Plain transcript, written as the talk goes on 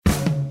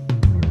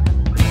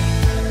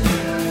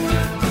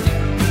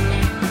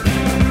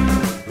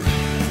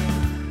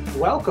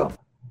Welcome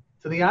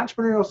to the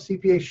Entrepreneurial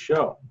CPA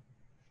Show,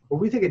 where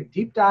we take a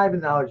deep dive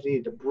in knowledge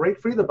needed to break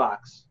free of the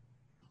box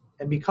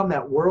and become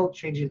that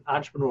world-changing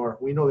entrepreneur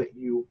we know that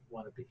you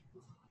want to be.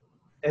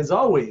 As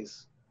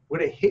always, we're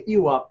going to hit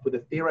you up with the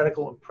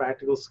theoretical and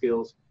practical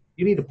skills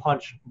you need to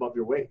punch above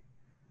your weight.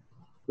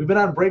 We've been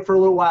on break for a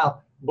little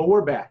while, but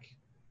we're back.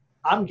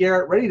 I'm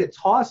Garrett, ready to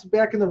toss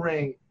back in the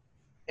ring,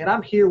 and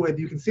I'm here with,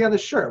 you can see on the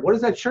shirt, what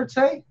does that shirt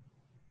say?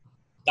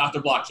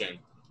 Dr. Blockchain.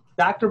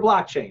 Dr.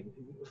 Blockchain.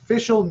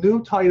 Official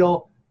new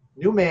title,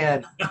 new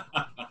man,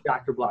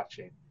 Dr.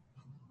 Blockchain.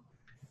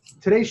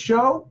 Today's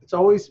show,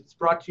 it's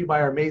brought to you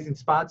by our amazing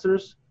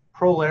sponsors,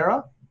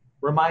 Prolera,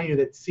 reminding you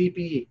that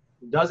CPE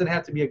doesn't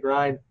have to be a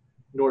grind,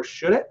 nor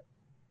should it.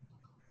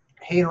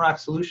 Hay & Rock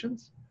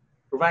Solutions,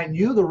 providing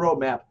you the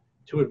roadmap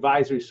to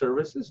advisory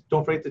services.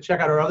 Don't forget to check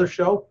out our other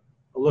show,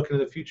 A Look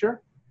into the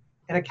Future,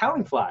 and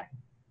Accounting Fly.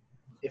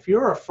 If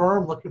you're a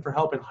firm looking for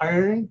help in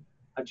hiring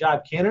a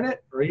job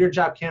candidate, or you're a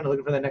job candidate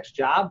looking for the next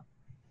job,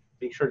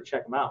 make sure to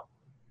check them out.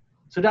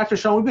 So Dr.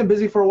 Sean, we've been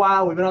busy for a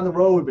while. We've been on the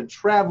road. We've been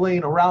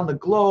traveling around the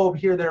globe,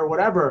 here, there,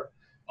 whatever.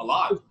 A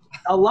lot.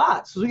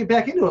 So as we get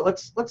back into it,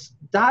 let's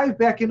dive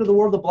back into the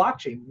world of the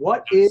blockchain.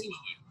 What Absolutely. is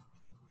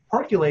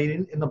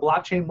percolating in the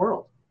blockchain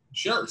world?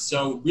 Sure.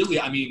 So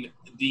really, I mean,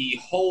 the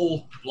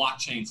whole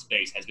blockchain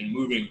space has been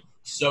moving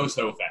so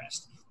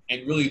fast.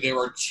 And really, there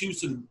are two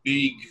sort of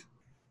big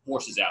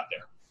forces out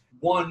there.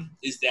 One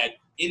is that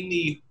in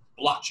the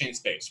blockchain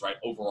space, right,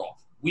 overall,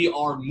 we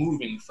are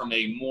moving from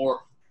a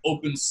more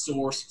open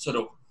source sort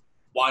of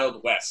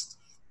Wild West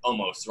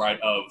almost, right,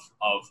 of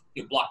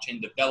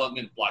blockchain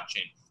development,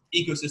 blockchain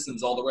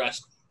ecosystems, all the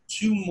rest,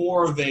 to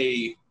more of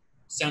a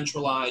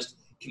centralized,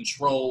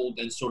 controlled,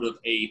 and sort of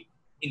a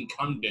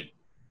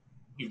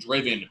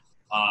incumbent-driven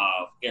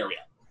area.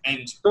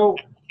 And So,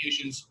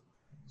 applications.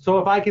 so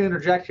if I can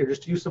interject here,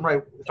 just to use some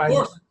right, if I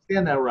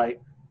understand that right.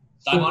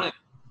 Dive on it.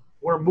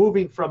 We're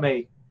moving from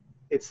it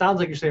sounds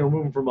like you're saying we're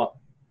moving from a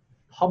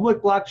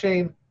public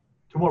blockchain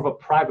to more of a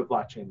private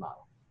blockchain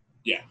model.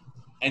 Yeah.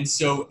 And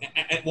so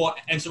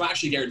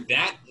actually, Gary,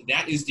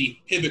 that is the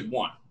pivot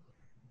one,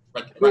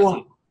 right?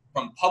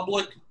 From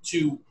public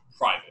to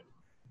private.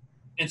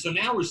 And so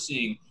now we're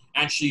seeing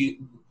actually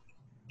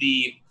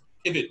the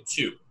pivot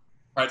two,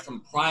 right?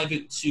 From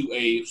private to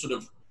a sort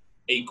of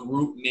a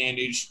group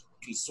managed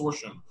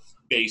consortium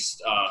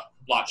based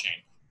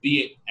blockchain,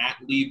 be it at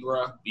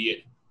Libra, be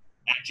it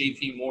at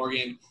JP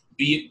Morgan,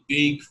 be it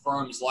big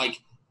firms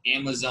like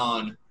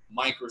Amazon,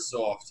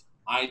 Microsoft,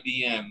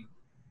 IBM,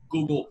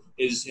 Google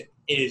is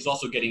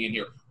also getting in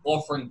here,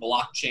 offering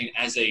blockchain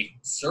as a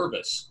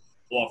service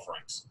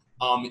offerings.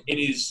 It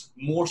is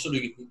more sort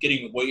of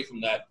getting away from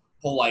that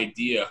whole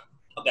idea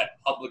of that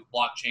public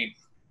blockchain,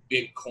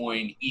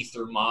 Bitcoin,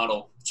 Ether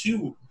model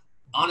to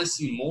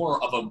honestly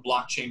more of a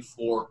blockchain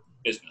for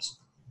business.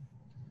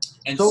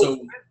 And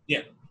so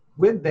yeah.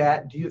 With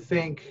that, do you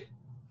think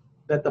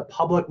that the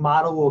public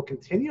model will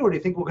continue, or do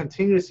you think we'll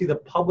continue to see the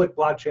public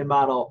blockchain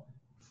model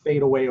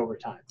fade away over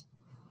time?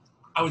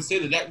 I would say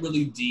that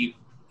really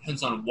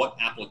depends on what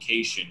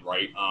application,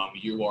 right,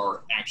 you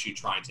are actually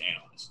trying to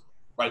analyze,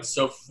 right?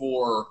 So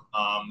for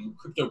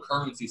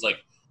cryptocurrencies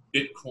like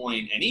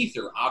Bitcoin and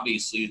Ether,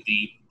 obviously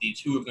the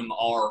two of them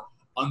are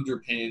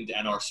underpinned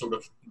and are sort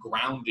of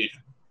grounded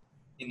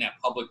in that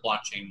public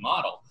blockchain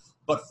model.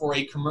 But for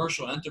a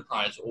commercial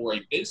enterprise or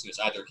a business,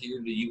 either here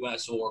in the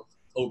U.S. or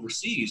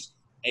overseas,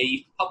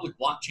 a public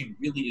blockchain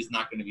really is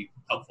not going to be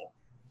helpful,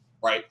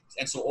 right?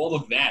 And so all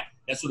of that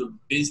sort of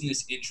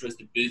business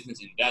interest, business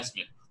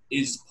investment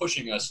is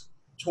pushing us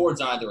towards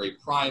either a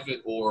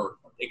private or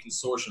a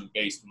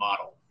consortium-based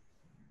model.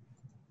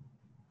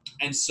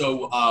 And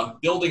so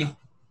building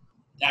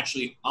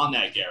actually on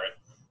that, Garrett,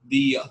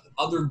 the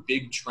other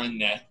big trend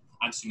that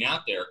I'm seeing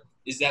out there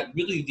is that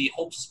really the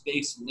whole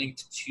space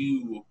linked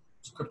to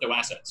crypto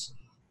assets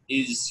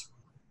is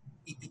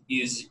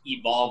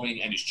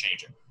evolving and is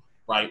changing,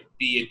 right?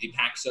 Be it the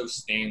Paxos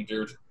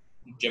Standard,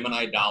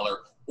 Gemini Dollar,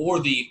 or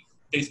the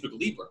Facebook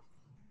Libra,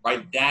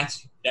 right?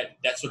 That's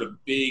that sort of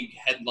big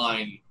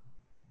headline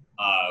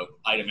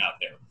item out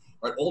there,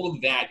 right? All of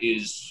that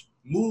is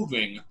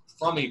moving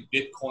from a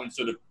Bitcoin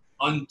sort of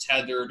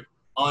untethered,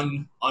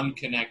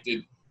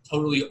 unconnected,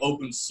 totally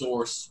open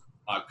source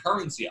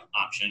currency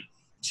option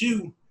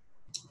to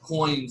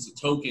coins,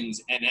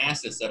 tokens, and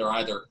assets that are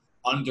either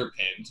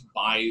underpinned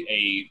by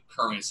a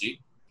currency,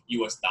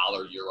 US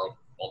dollar, euro,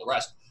 all the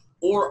rest,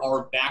 or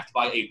are backed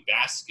by a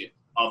basket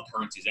of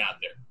currencies out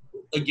there.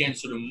 Again,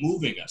 sort of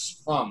moving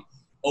us from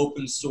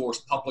open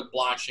source public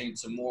blockchain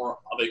to more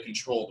of a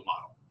controlled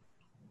model.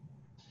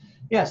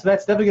 Yeah, so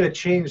that's definitely going to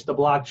change the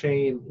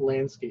blockchain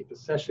landscape,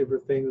 especially for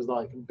things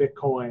like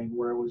Bitcoin,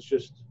 where it was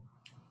just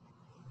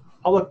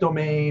public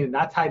domain and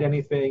not tied to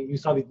anything. You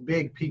saw these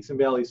big peaks and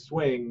valleys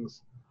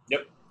swings.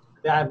 Yep.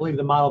 I believe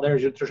the model there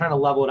is they're trying to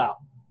level it out.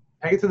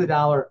 Peg it to the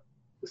dollar,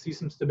 to see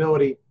some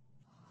stability,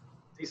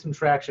 see some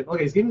traction.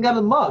 Okay, he's even got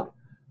a mug.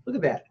 Look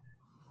at that.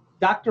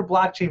 Dr.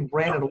 Blockchain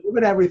Brandon, a little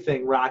bit of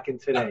everything rocking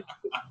today.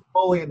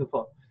 Fully in the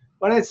book.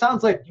 But it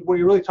sounds like what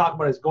you're really talking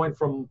about is going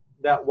from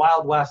that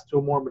Wild West to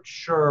a more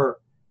mature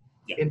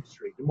Yeah.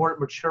 industry, more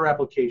mature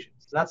applications.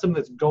 It's not something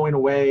that's going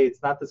away.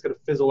 It's not that's going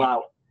to fizzle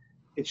out.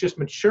 It's just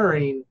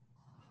maturing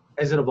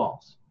as it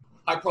evolves.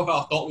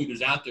 High-profile thought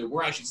leaders out there,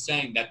 we're actually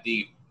saying that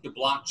the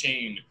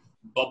blockchain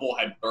bubble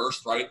had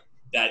burst, right?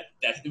 That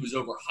it was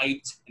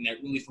overhyped, and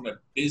that really from a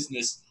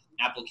business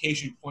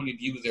application point of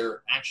view,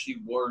 there actually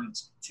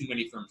weren't too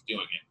many firms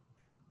doing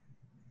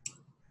it.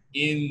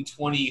 In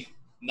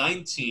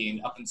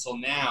 2019, up until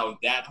now,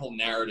 that whole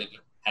narrative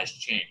has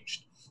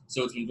changed.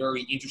 So it's been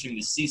very interesting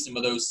to see some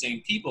of those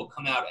same people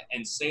come out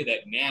and say that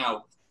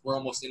now we're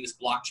almost in this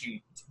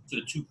blockchain to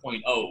the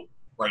 2.0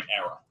 right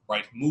era,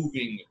 right?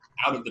 Moving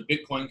out of the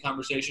Bitcoin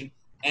conversation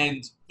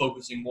and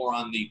focusing more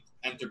on the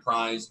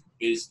enterprise,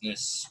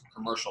 business,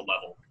 commercial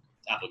level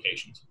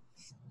applications.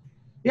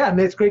 Yeah, and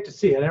it's great to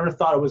see. I never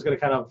thought it was going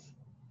to kind of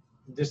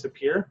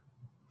disappear.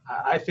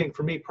 I think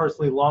for me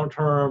personally, long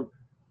term,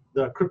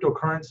 the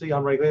cryptocurrency,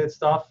 unregulated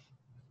stuff,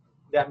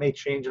 that may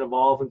change and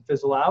evolve and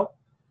fizzle out.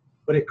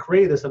 But it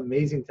created this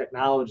amazing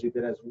technology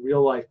that has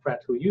real life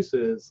practical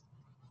uses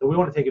that we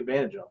want to take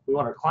advantage of. We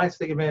want our clients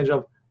to take advantage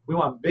of. We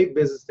want big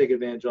business to take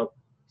advantage of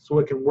so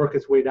it can work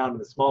its way down to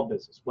the small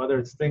business, whether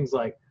it's things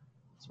like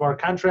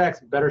smart contracts,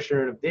 better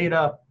sharing of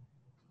data,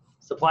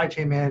 supply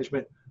chain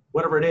management,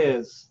 whatever it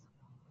is.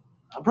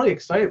 I'm pretty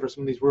excited for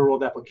some of these real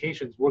world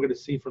applications we're going to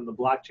see from the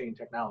blockchain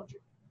technology.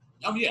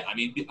 Oh yeah, I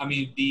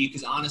mean,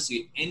 because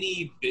honestly,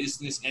 any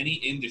business, any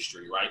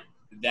industry, right,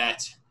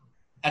 that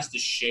has to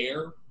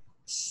share,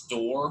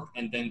 store,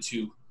 and then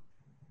to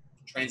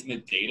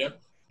transmit data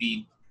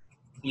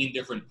between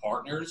different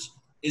partners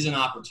is an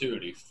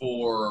opportunity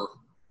for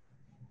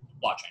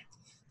blockchain.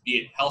 Be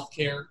it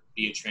healthcare,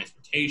 be it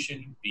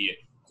transportation, be it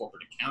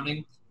corporate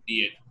accounting,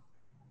 be it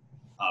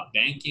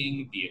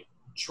banking, be it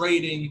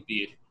trading,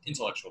 be it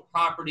intellectual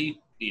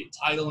property, be it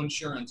title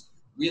insurance,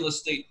 real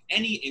estate,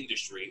 any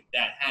industry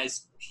that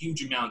has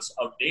huge amounts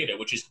of data,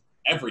 which is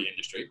every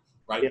industry,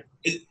 right,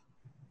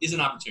 is an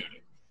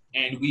opportunity.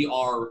 And we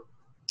are,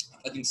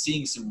 I think,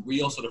 seeing some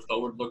real sort of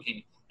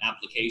forward-looking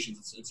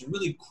applications and some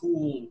really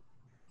cool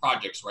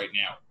projects right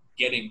now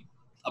getting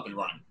up and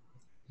running.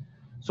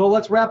 So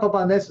let's wrap up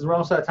on this as we're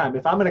almost out of time.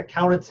 If I'm an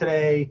accountant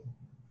today,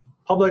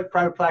 public,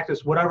 private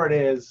practice, whatever it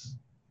is,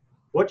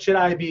 what should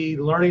I be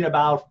learning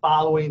about,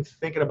 following,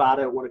 thinking about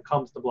it when it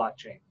comes to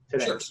blockchain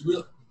today?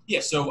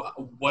 Sure. So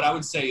what I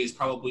would say is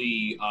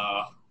probably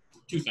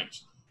two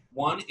things.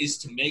 One is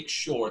to make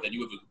sure that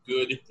you have a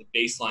good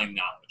baseline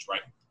knowledge,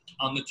 right,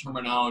 on the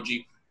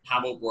terminology,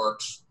 how it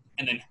works,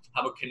 and then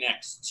how it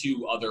connects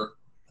to other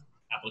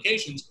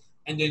applications.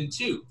 And then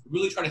two,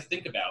 really try to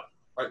think about,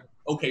 right,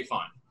 okay,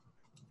 fine.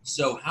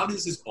 So how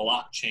does this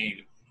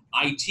blockchain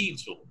IT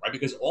tool, right,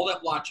 because all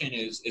that blockchain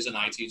is an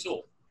IT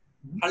tool.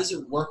 How does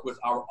it work with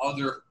our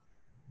other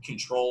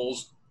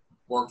controls,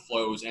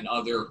 workflows, and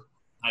other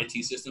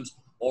IT systems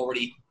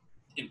already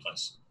in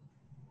place?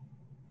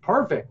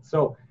 Perfect.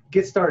 So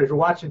get started. If you're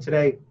watching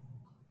today,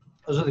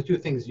 those are the two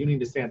things you need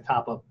to stay on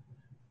top of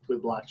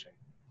with blockchain.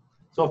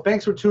 So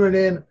thanks for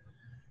tuning in.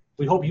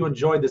 We hope you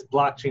enjoyed this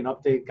blockchain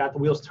update, got the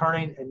wheels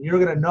turning, and you're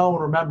going to know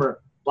and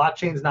remember,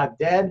 blockchain's not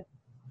dead.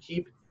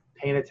 Keep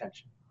paying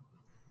attention.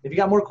 If you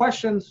got more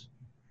questions,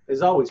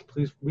 as always,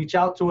 please reach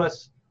out to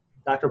us,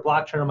 Dr.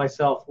 Blockchain or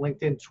myself,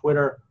 LinkedIn,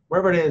 Twitter,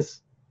 wherever it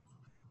is.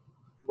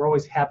 We're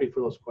always happy for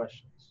those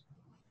questions.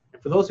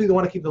 And for those of you that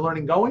want to keep the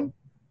learning going,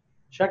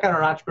 check out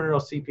our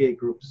entrepreneurial CPA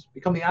groups.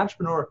 Become the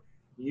entrepreneur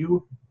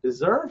you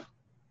deserve.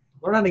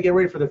 Learn how to get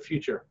ready for the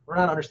future. Learn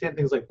how to understand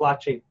things like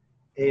blockchain,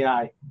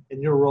 AI,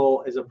 and your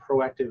role as a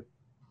proactive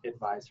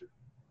advisor.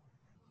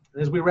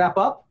 And as we wrap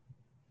up,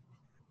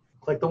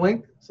 click the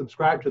link,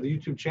 subscribe to the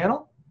YouTube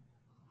channel,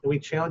 and we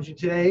challenge you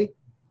today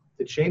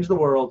to change the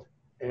world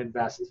and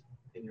invest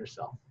in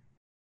yourself.